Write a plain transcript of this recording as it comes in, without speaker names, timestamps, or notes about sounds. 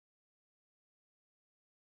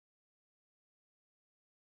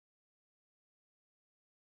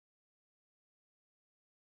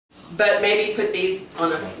But maybe put these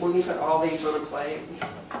on a, we can put all these on a plate.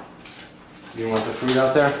 You want the fruit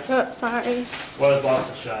out there? Oh, sorry. What is box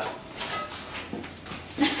of shot?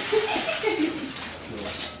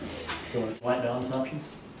 White balance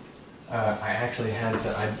options? I actually had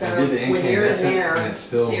to, I So did the when you're in incandescent there, and it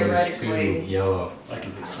still was too theoretically, yellow. I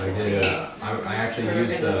can fix So I it. did, I actually Serve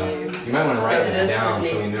used it the, in. you might want to So write this this down would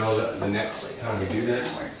so be- we know that the next time we do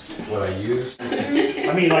this, what I used.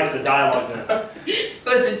 I mean, like the dialogue there.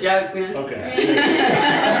 Was a joke, man. Okay.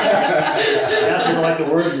 That doesn't like the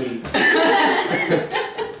word meat.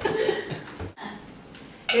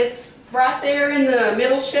 It's right there in the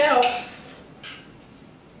middle shelf.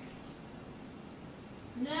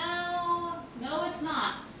 No, it's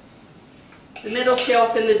not. The middle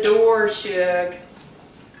shelf in the door, Shug.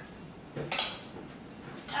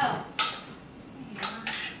 Oh.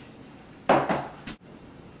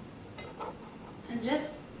 I'm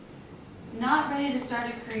just not ready to start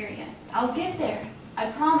a career yet. I'll get there. I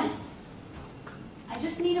promise. I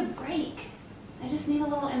just need a break. I just need a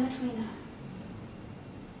little in-between time.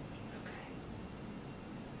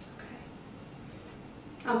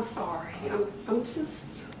 I'm sorry. I'm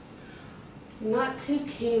just not too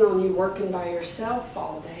keen on you working by yourself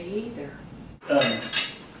all day either. I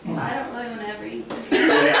don't really want to ever eat this.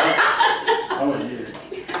 I wouldn't do it.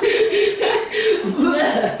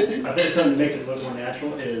 I think something to make it look more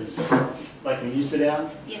natural is, like when you sit down,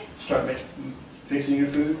 Yes. start fixing your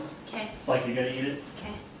food. Okay. It's like you're gonna eat it.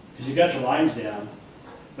 Okay. Because you got your lines down,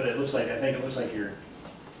 but it looks like, I think it looks like you're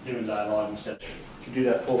doing dialogue instead. You do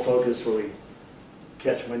that full focus where we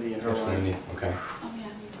catch Wendy and her That's line. Wendy, okay, Oh yeah.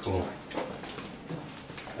 cool.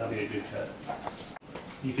 That'll be a good cut.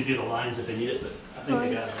 You could do the lines if they need it, but I think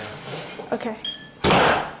they got it now. Okay.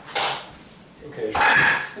 Okay.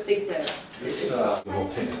 I think that This, the whole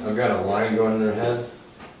thing, I've got a line going in their head,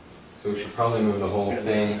 so we should probably move the whole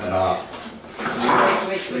thing about.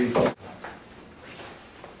 wait.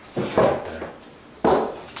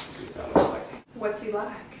 What's he like?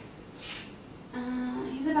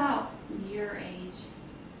 He's about your age,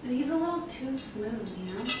 but he's a little too smooth,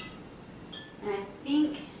 you know? And I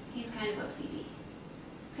think he's kind of OCD.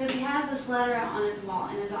 Because he has this letter out on his wall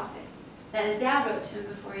in his office that his dad wrote to him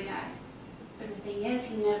before he died. But the thing is,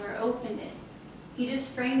 he never opened it. He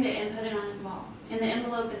just framed it and put it on his wall, in the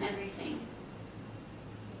envelope and everything.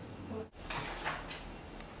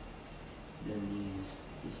 Then he's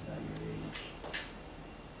about your age.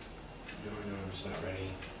 No, I'm just not ready.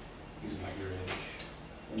 He's about your age.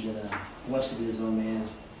 And then wants to be his own man,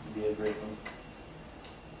 would be a great one.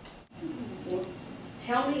 Well,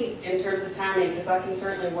 tell me in terms of timing, because I can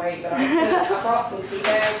certainly wait, but I brought some tea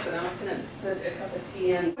bags and I was going to put a cup of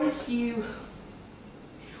tea in.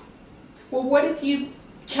 What if you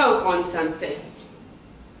choke on something?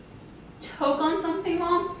 Choke on something,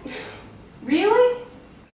 Mom?